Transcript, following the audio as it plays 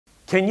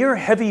Can your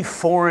heavy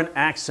foreign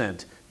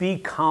accent be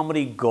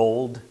comedy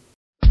gold?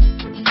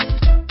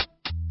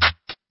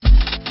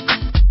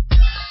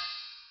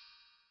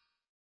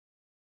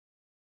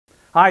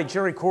 Hi,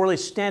 Jerry Corley,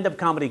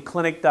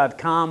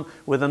 standupcomedyclinic.com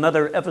with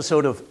another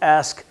episode of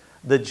Ask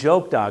the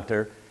Joke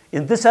Doctor.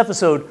 In this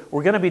episode,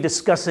 we're going to be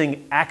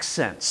discussing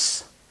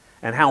accents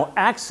and how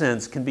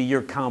accents can be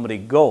your comedy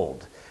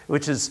gold,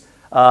 which is,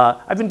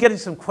 I've been getting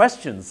some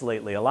questions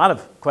lately, a lot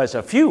of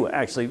questions, a few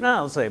actually,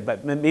 I'll say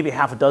about maybe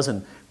half a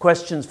dozen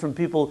questions from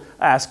people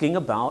asking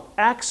about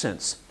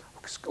accents.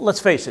 Let's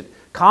face it,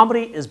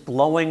 comedy is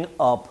blowing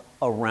up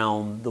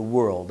around the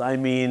world. I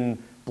mean,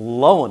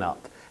 blowing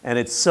up. And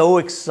it's so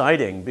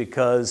exciting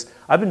because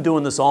I've been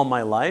doing this all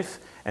my life,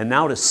 and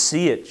now to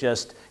see it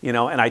just, and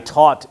I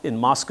taught in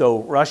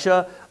Moscow,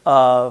 Russia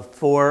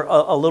for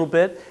a little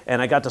bit,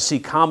 and I got to see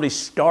comedy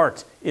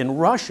start in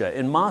Russia,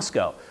 in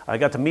Moscow. I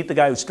got to meet the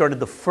guy who started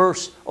the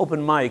first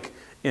open mic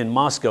in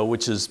Moscow,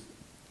 which is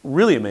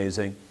really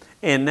amazing.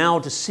 And now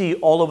to see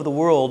all over the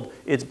world,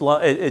 it's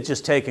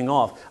just taking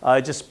off.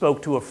 I just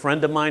spoke to a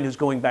friend of mine who's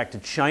going back to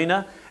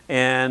China,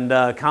 and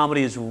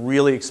comedy is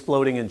really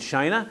exploding in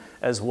China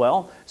as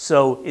well.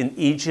 So in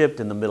Egypt,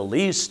 in the Middle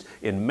East,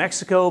 in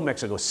Mexico,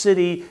 Mexico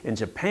City, in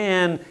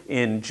Japan,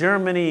 in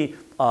Germany,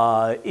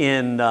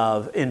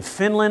 in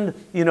Finland,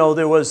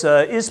 there was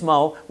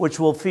Ismo, which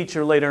we'll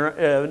feature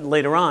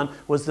later on,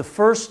 was the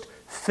first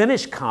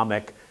Finnish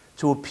comic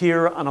to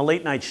appear on a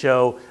late night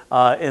show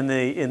in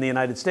the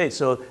United States.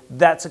 So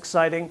that's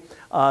exciting.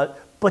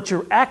 But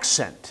your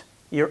accent,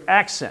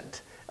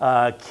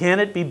 can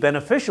it be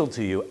beneficial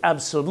to you?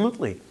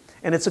 Absolutely.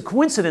 And it's a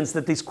coincidence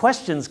that these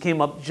questions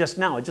came up just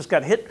now. I just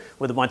got hit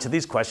with a bunch of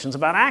these questions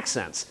about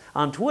accents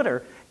on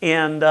Twitter.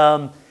 And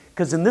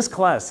because in this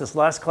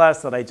last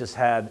class that I just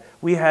had,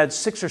 we had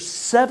 6 or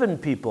 7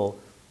 people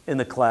in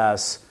the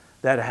class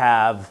that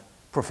have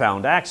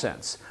profound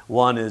accents.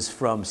 One is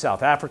from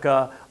South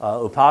Africa,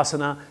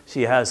 Upasana.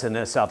 She has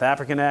a South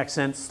African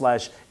accent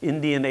 /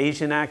 Indian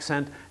Asian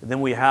accent. And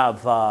then we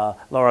have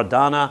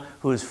Loredana,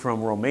 who's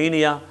from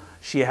Romania.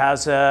 She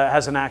has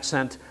an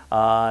accent.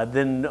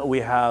 Then we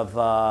have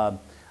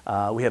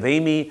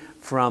Amy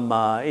from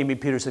Amy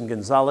Peterson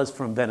Gonzalez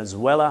from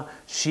Venezuela.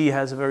 She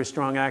has a very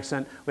strong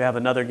accent. We have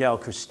another gal,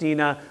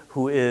 Christina,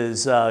 who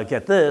is,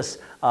 get this,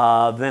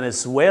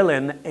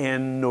 Venezuelan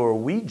and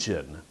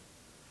Norwegian.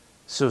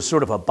 So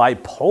sort of a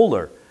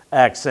bipolar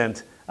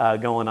accent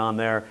going on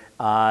there.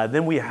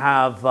 Then we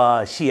have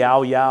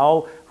Xiao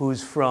Yao,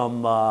 who's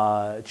from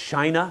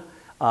China.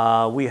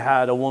 We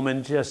had a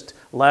woman just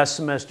last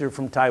semester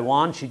from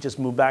Taiwan. She just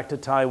moved back to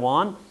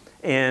Taiwan,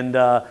 and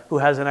who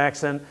has an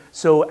accent.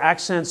 So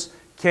accents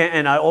can,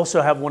 and I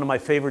also have one of my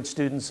favorite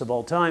students of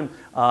all time.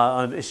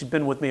 She's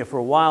been with me for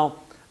a while.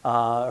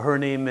 Her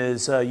name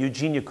is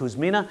Eugenia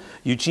Kuzmina.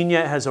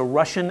 Eugenia has a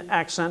Russian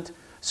accent.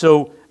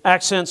 So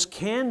accents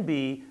can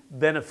be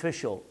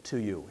beneficial to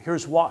you.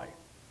 Here's why.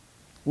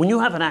 When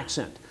you have an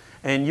accent,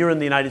 and you're in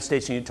the United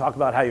States and you talk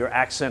about how your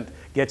accent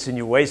gets in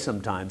your way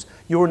sometimes,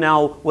 you're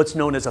now what's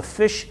known as a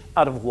fish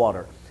out of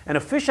water. And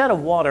a fish out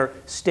of water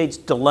states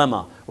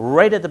dilemma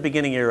right at the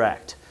beginning of your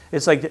act.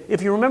 It's like,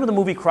 if you remember the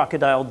movie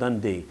Crocodile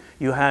Dundee,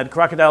 you had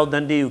Crocodile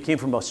Dundee who came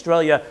from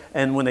Australia,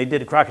 and when they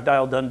did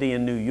Crocodile Dundee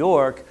in New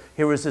York,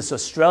 here was this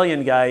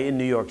Australian guy in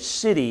New York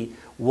City.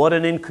 What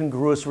an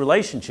incongruous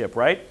relationship,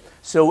 right?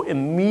 So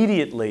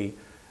immediately,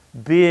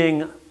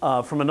 being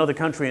from another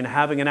country and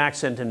having an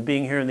accent and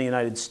being here in the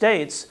United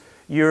States,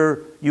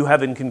 you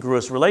have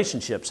incongruous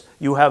relationships.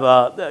 You're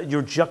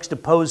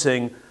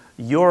juxtaposing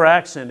your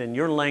accent and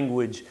your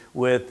language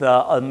with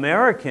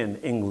American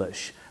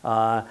English.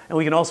 And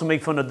we can also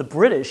make fun of the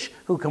British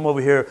who come over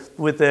here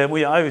with I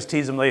always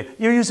tease them, like,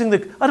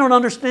 I don't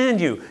understand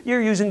you.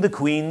 You're using the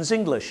Queen's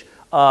English.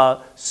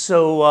 What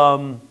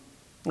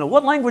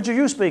language are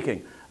you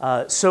speaking?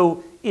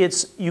 So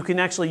you can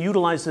actually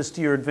utilize this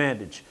to your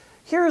advantage.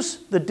 Here's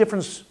the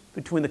difference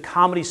between the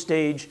comedy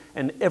stage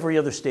and every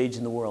other stage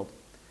in the world.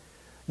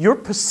 Your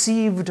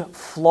perceived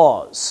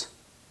flaws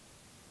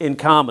in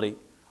comedy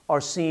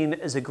are seen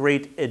as a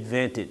great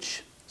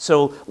advantage.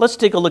 So let's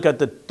take a look at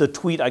the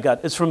tweet I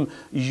got. It's from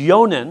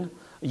Jonen.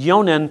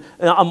 Jonen,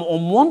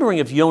 I'm wondering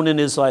if Jonen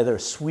is either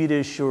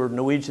Swedish or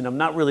Norwegian. I'm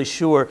not really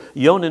sure.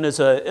 Jonen is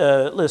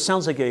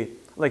sounds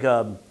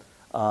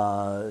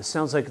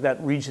sounds like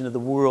that region of the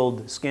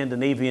world,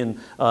 Scandinavian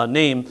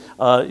name.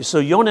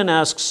 So Jonen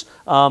asks,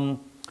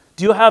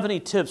 do you have any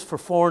tips for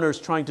foreigners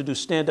trying to do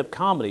stand-up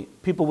comedy?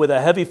 People with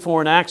a heavy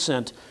foreign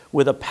accent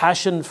with a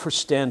passion for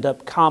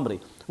stand-up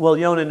comedy. Well,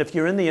 Jonen, if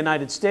you're in the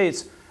United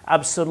States,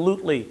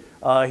 absolutely,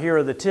 here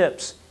are the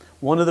tips.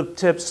 One of the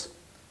tips,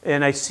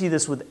 and I see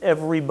this with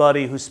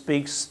everybody who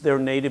speaks their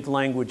native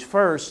language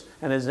first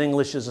and has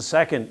English as a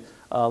second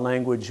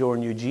language, or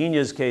in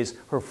Eugenia's case,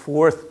 her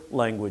 4th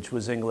language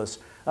was English.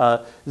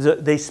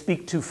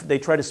 They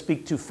try to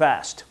speak too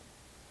fast.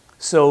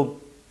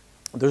 So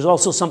there's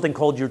also something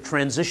called your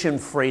transition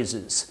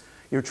phrases.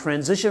 Your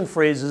transition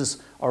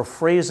phrases are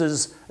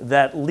phrases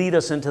that lead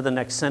us into the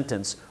next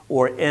sentence,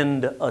 or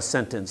end a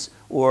sentence,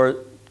 or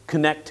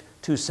connect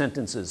two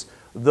sentences.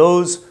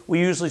 Those we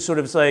usually sort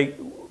of say,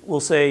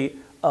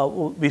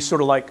 will be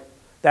sort of like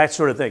that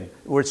sort of thing,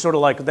 where it's sort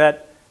of like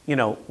that, you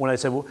know, when I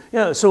say, well,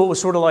 yeah, so it was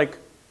sort of like,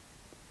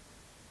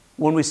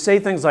 when we say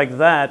things like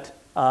that,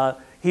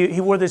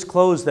 he wore these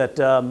clothes that,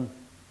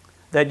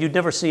 that you'd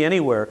never see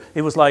anywhere.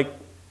 It was like,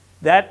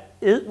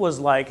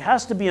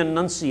 has to be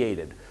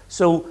enunciated.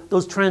 So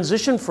those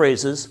transition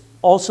phrases,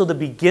 also the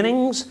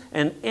beginnings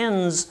and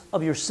ends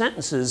of your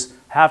sentences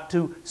have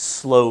to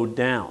slow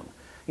down.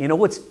 You know,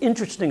 what's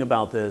interesting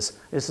about this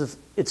is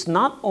it's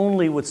not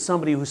only with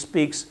somebody who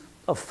speaks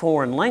a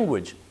foreign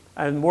language.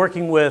 I'm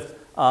working with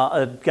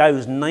a guy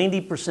who's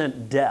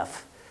 90%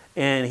 deaf,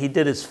 and he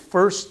did his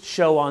first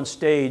show on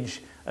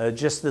stage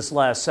just this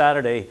last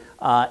Saturday,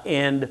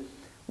 and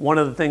one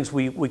of the things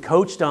we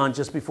coached on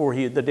just before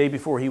the day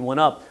before he went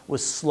up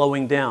was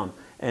slowing down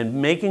and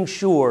making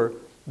sure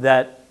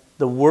that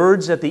the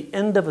words at the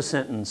end of a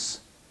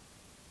sentence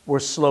were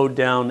slowed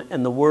down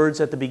and the words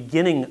at the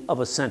beginning of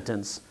a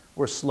sentence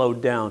were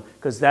slowed down,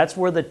 because that's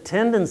where the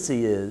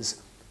tendency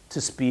is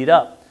to speed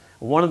up.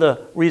 One of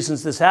the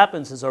reasons this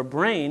happens is our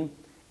brain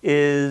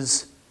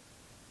is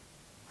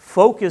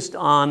focused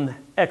on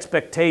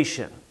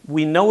expectation.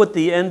 We know what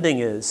the ending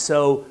is,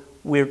 so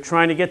we're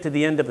trying to get to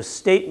the end of a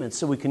statement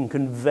so we can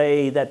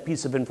convey that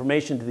piece of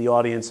information to the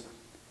audience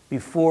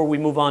before we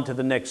move on to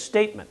the next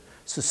statement.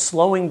 So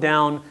slowing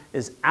down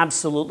is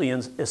absolutely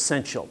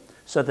essential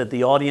so that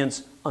the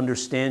audience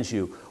understands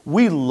you.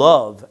 We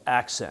love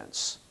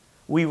accents.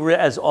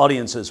 As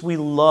audiences, we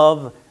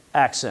love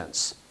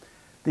accents.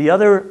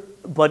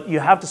 But you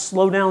have to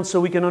slow down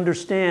so we can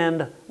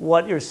understand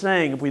what you're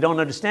saying. If we don't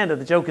understand it,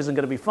 the joke isn't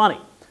going to be funny.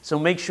 So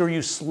make sure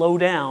you slow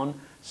down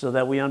so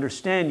that we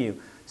understand you.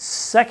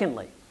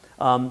 Secondly,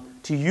 to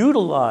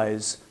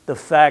utilize the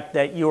fact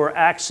that your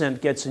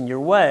accent gets in your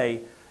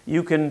way,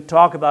 you can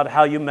talk about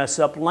how you mess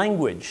up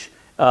language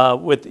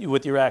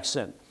with your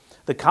accent.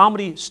 The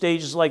comedy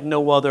stage is like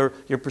no other.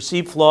 Your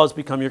perceived flaws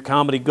become your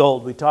comedy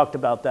gold. We talked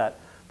about that.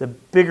 The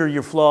bigger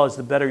your flaws,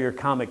 the better your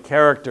comic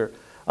character.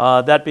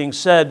 That being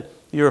said,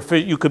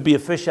 you could be a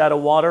fish out of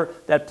water.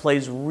 That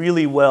plays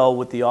really well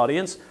with the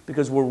audience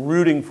because we're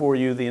rooting for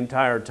you the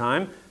entire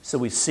time. So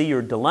we see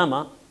your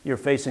dilemma. You're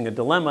facing a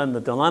dilemma, and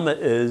the dilemma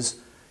is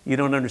you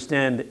don't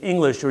understand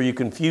English or you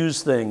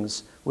confuse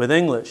things with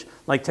English.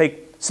 Like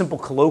take simple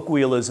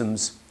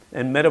colloquialisms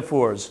and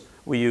metaphors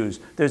we use.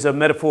 There's a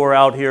metaphor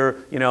out here,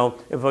 you know,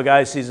 if a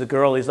guy sees a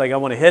girl, he's like, I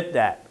want to hit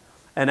that.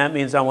 And that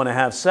means I want to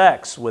have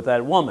sex with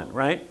that woman,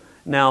 right?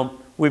 Now,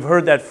 we've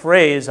heard that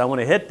phrase, I want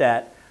to hit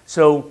that.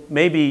 So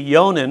maybe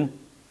Jonan,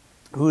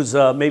 who's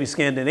maybe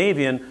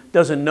Scandinavian,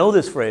 doesn't know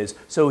this phrase.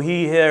 So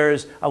he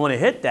hears, I want to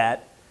hit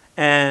that.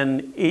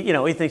 And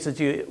he thinks that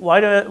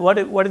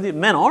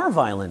men are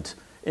violent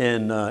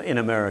in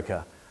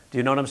America. Do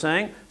you know what I'm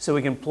saying? So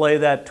we can play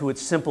that to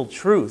its simple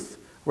truth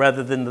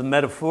rather than the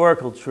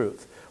metaphorical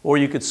truth. Or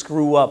you could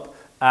screw up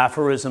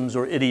aphorisms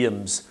or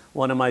idioms.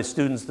 One of my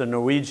students, the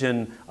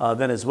Norwegian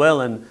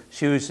Venezuelan,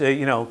 she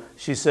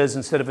says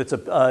instead of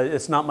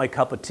it's not my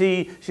cup of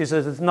tea, she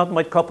says it's not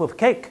my cup of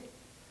cake.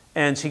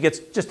 And she gets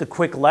just a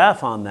quick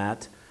laugh on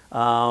that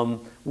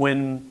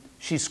when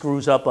she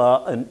screws up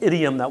an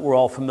idiom that we're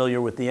all familiar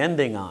with the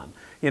ending on.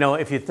 You know,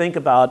 if you think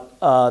about,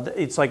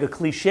 it's like a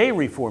cliche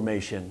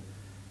reformation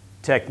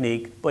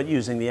technique, but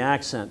using the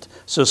accent.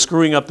 So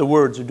screwing up the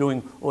words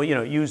or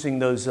using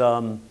those,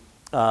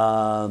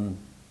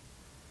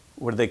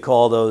 what do they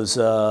call those,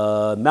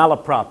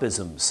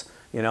 malapropisms.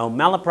 You know,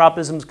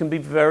 malapropisms can be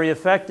very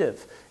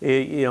effective.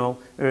 You know,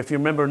 if you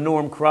remember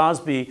Norm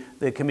Crosby,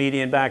 the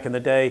comedian back in the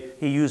day,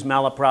 he used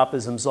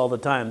malapropisms all the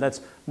time.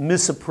 That's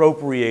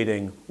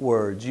misappropriating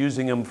words,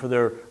 using them for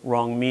their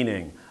wrong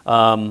meaning,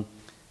 and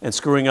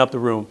screwing up the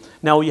room.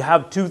 Now you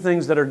have two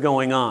things that are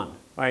going on,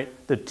 right?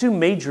 The two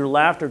major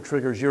laughter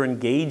triggers you're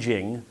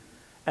engaging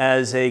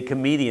as a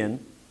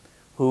comedian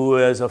who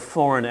has a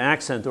foreign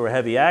accent or a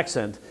heavy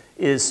accent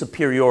is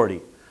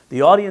superiority.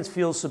 The audience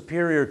feels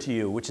superior to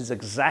you, which is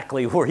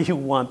exactly where you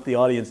want the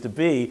audience to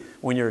be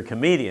when you're a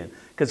comedian.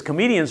 Because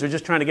comedians are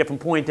just trying to get from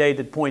point A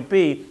to point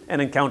B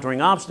and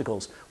encountering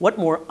obstacles. What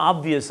more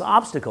obvious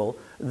obstacle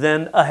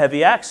than a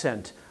heavy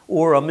accent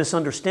or a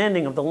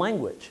misunderstanding of the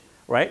language,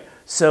 right?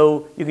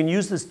 So you can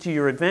use this to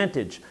your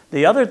advantage.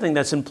 The other thing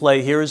that's in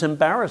play here is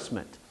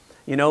embarrassment.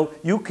 You know,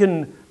 you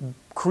can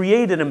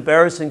create an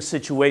embarrassing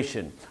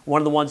situation.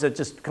 One of the ones that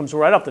just comes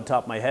right off the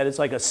top of my head is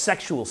like a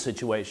sexual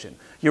situation.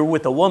 You're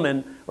with a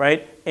woman,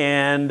 right,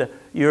 and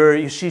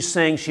she's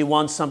saying she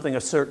wants something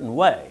a certain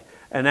way.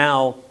 And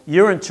now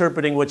you're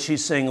interpreting what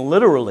she's saying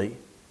literally,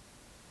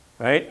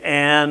 right,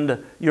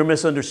 and you're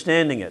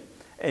misunderstanding it.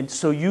 And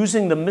so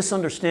using the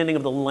misunderstanding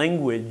of the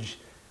language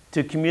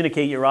to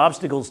communicate your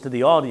obstacles to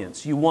the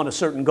audience. You want a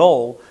certain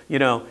goal, you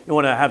know, you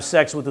want to have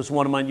sex with this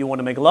woman, you want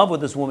to make love with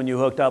this woman you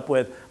hooked up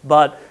with,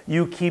 but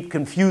you keep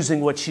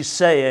confusing what she's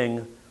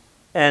saying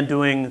and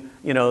doing,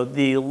 you know,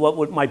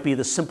 what might be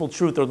the simple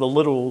truth or the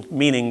literal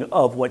meaning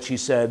of what she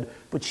said,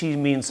 but she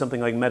means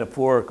something like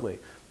metaphorically.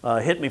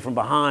 Hit me from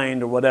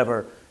behind or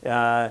whatever.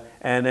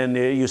 and then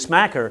you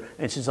smack her,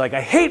 and she's like,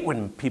 I hate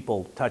when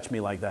people touch me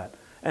like that.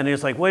 And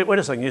it's like, wait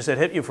a second, you said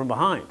hit you from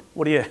behind.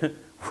 What do you,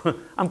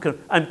 I'm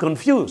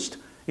confused.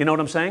 You know what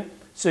I'm saying?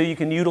 So you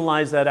can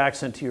utilize that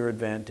accent to your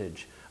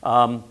advantage.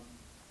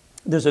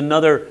 There's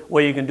another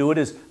way you can do it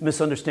is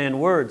misunderstand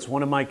words.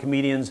 One of my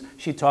comedians,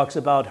 she talks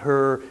about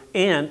her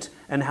aunt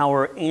and how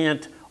her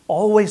aunt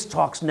always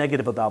talks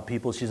negative about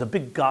people. She's a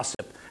big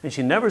gossip, and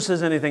she never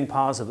says anything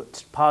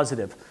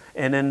positive.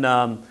 And then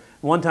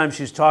one time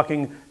she's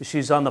talking,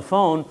 she's on the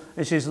phone,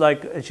 and she's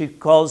like, and she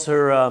calls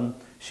her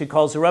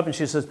up, and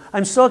she says,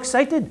 I'm so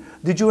excited.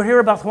 Did you hear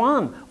about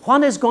Juan?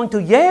 Juan is going to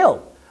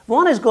Yale.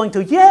 Juan is going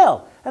to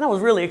Yale. And I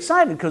was really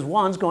excited because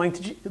Juan's going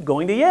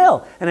to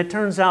Yale. And it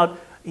turns out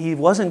he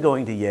wasn't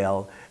going to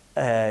Yale.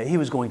 He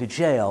was going to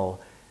jail.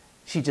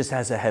 She just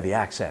has a heavy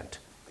accent.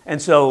 And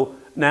so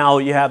now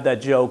you have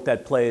that joke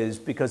that plays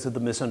because of the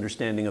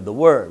misunderstanding of the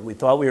word. We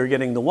thought we were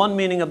getting the one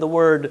meaning of the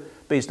word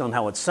based on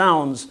how it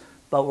sounds,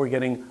 but we're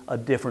getting a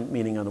different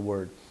meaning of the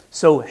word.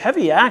 So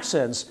heavy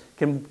accents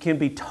can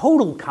be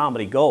total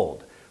comedy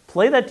gold.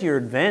 Play that to your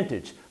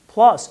advantage.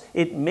 Plus,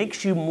 it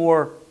makes you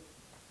more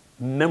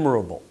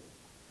memorable.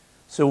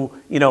 So,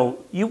 you know,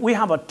 we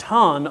have a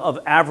ton of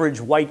average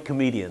white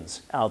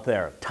comedians out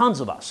there, tons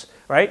of us,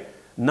 right?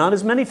 Not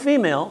as many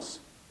females,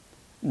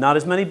 not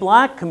as many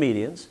black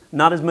comedians,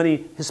 not as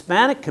many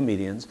Hispanic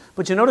comedians,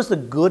 but you notice the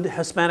good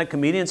Hispanic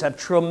comedians have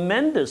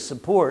tremendous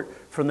support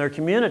from their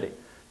community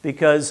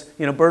because,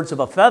 you know, birds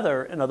of a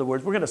feather, in other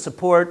words, you're going to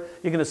support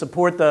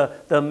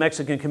the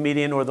Mexican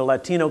comedian or the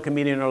Latino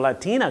comedian or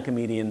Latina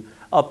comedian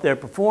up there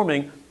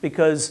performing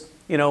because,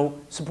 you know,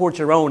 support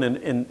your own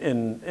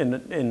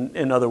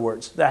in other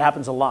words. That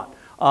happens a lot.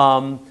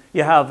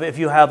 If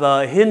you have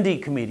a Hindi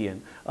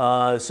comedian,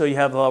 so you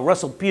have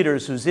Russell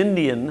Peters, who's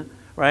Indian,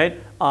 right?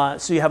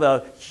 So you have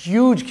a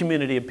huge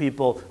community of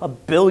people, 1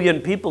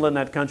 billion people in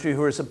that country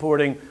who are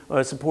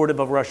supportive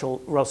of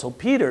Russell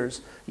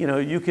Peters. You know,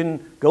 you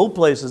can go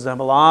places and have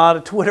a lot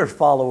of Twitter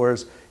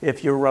followers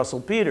if you're Russell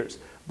Peters.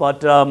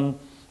 But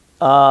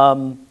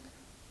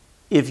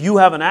if you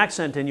have an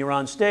accent and you're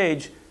on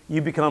stage,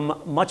 you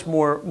become much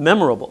more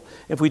memorable.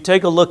 If we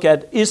take a look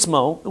at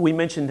Ismo, we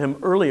mentioned him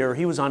earlier.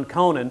 He was on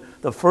Conan,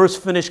 the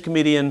first Finnish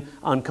comedian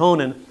on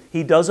Conan.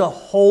 He does a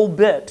whole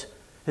bit,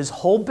 his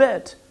whole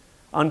bit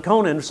on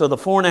Conan. So the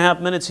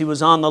 4.5 minutes he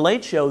was on the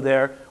Late Show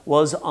there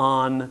was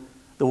on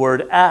the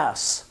word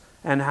ass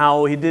and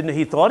how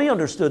he thought he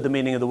understood the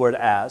meaning of the word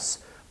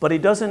ass, but he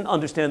doesn't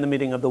understand the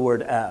meaning of the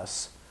word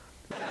ass.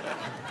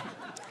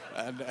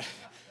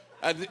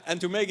 And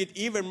to make it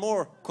even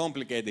more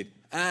complicated,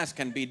 ass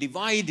can be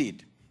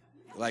divided.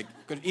 Like,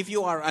 because if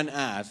you are an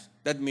ass,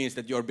 that means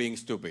that you're being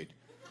stupid.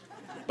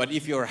 But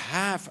if you're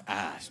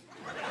half-ass,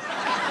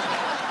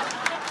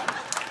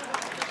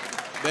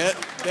 then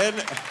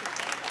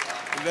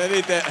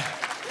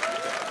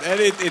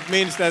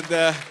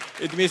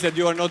it means that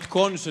you are not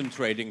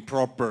concentrating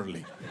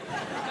properly.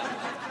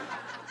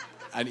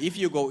 And if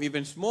you go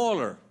even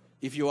smaller,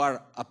 if you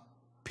are a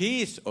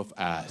piece of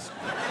ass,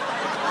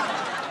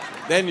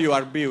 then you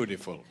are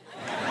beautiful.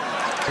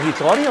 He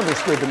thought he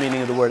understood the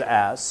meaning of the word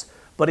ass,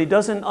 but he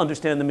doesn't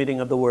understand the meaning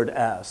of the word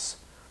ass.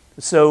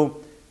 So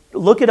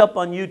look it up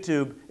on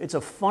YouTube. It's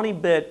a funny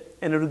bit,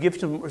 and it'll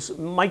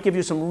might give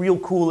you some real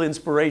cool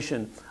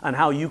inspiration on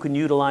how you can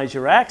utilize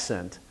your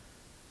accent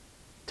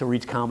to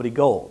reach comedy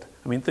gold.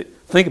 I mean,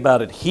 think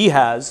about it. He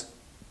has,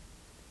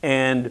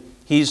 and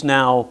he's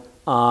now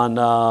on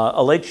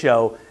a Late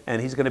Show,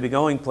 and he's going to be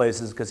going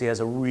places because he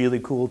has a really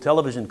cool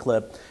television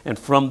clip. And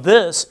from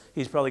this,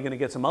 he's probably going to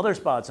get some other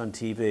spots on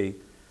TV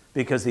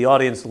because the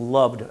audience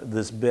loved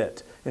this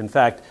bit. In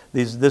fact,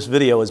 this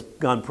video has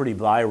gone pretty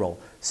viral.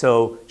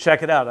 So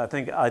check it out. I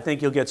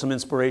think you'll get some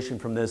inspiration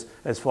from this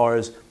as far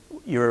as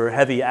your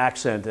heavy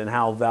accent and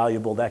how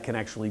valuable that can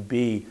actually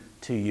be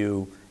to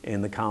you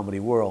in the comedy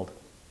world.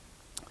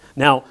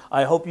 Now,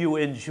 I hope you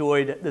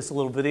enjoyed this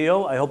little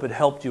video. I hope it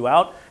helped you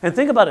out. And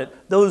think about it.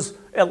 Those,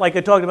 like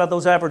I talked about,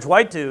 those average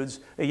white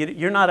dudes,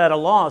 you're not at a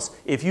loss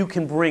if you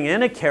can bring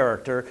in a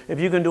character, if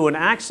you can do an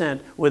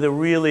accent with a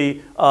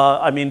really,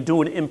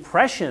 do an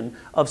impression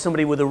of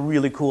somebody with a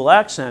really cool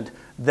accent,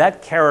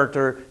 that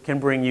character can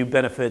bring you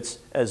benefits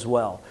as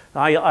well.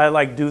 I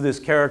like do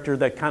this character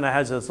that kind of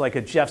has this, like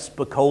a Jeff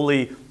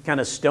Spicoli kind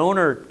of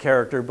stoner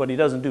character, but he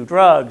doesn't do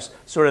drugs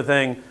sort of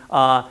thing.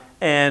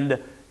 And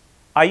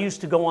I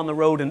used to go on the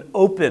road and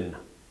open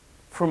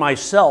for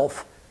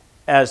myself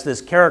as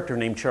this character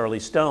named Charlie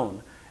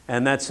Stone.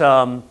 And that's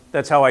how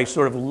I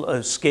sort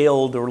of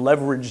scaled or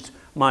leveraged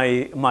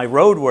my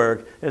road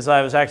work, as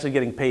I was actually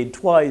getting paid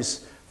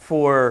twice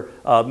for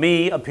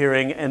me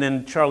appearing, and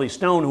then Charlie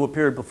Stone, who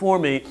appeared before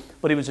me,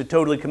 but he was a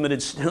totally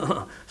committed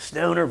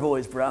stoner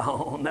voice,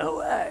 bro, no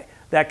way,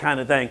 that kind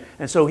of thing.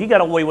 And so he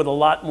got away with a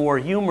lot more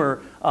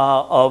humor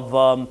of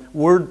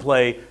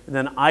wordplay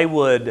than I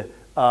would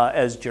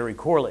as Jerry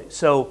Corley.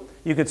 So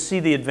you could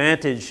see the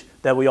advantage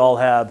that we all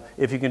have.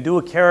 If you can do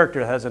a character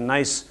that has a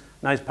nice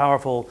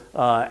powerful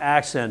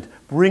accent,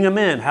 bring them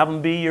in, have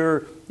them be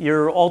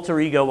your alter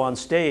ego on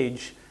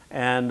stage,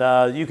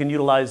 And you can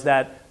utilize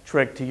that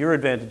trick to your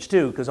advantage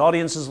too, because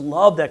audiences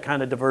love that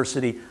kind of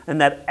diversity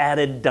and that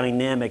added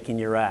dynamic in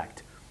your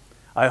act.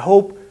 I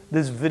hope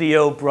this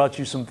video brought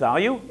you some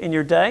value in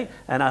your day,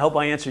 and I hope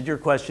I answered your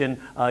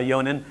question,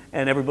 Yonan,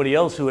 and everybody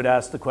else who had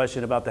asked the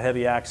question about the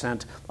heavy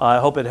accent. I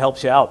hope it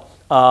helps you out.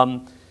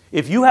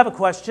 If you have a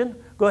question,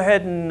 go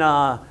ahead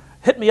and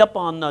hit me up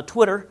on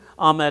Twitter.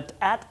 I'm at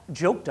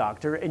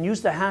 @JokeDoctor, and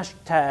use the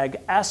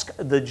hashtag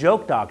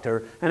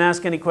AskTheJokeDoctor and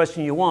ask any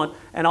question you want,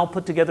 and I'll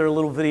put together a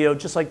little video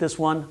just like this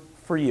one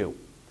for you.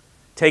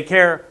 Take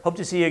care. Hope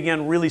to see you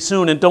again really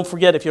soon. And don't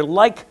forget, if you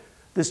like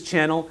this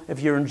channel, if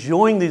you're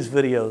enjoying these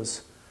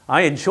videos,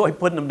 I enjoy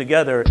putting them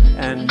together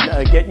and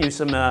getting you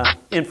some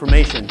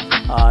information.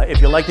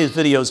 If you like these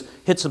videos,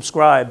 hit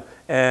subscribe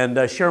and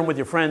share them with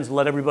your friends.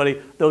 Let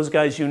everybody, those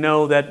guys you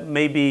know that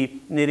may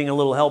be needing a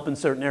little help in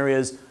certain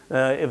areas,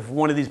 if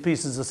one of these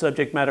pieces of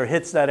subject matter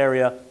hits that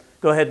area,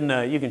 go ahead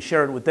and you can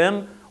share it with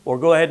them, or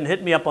go ahead and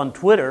hit me up on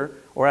Twitter,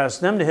 or ask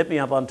them to hit me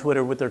up on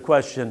Twitter with their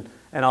question,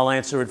 and I'll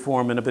answer it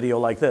for them in a video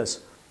like this.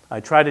 I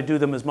try to do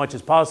them as much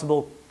as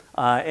possible.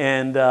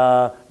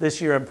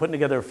 This year I'm putting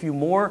together a few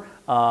more.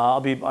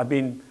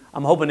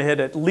 I'm hoping to hit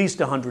at least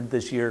 100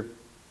 this year.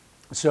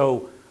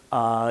 So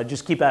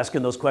just keep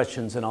asking those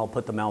questions and I'll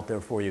put them out there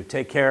for you.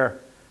 Take care.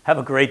 Have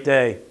a great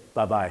day.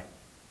 Bye-bye.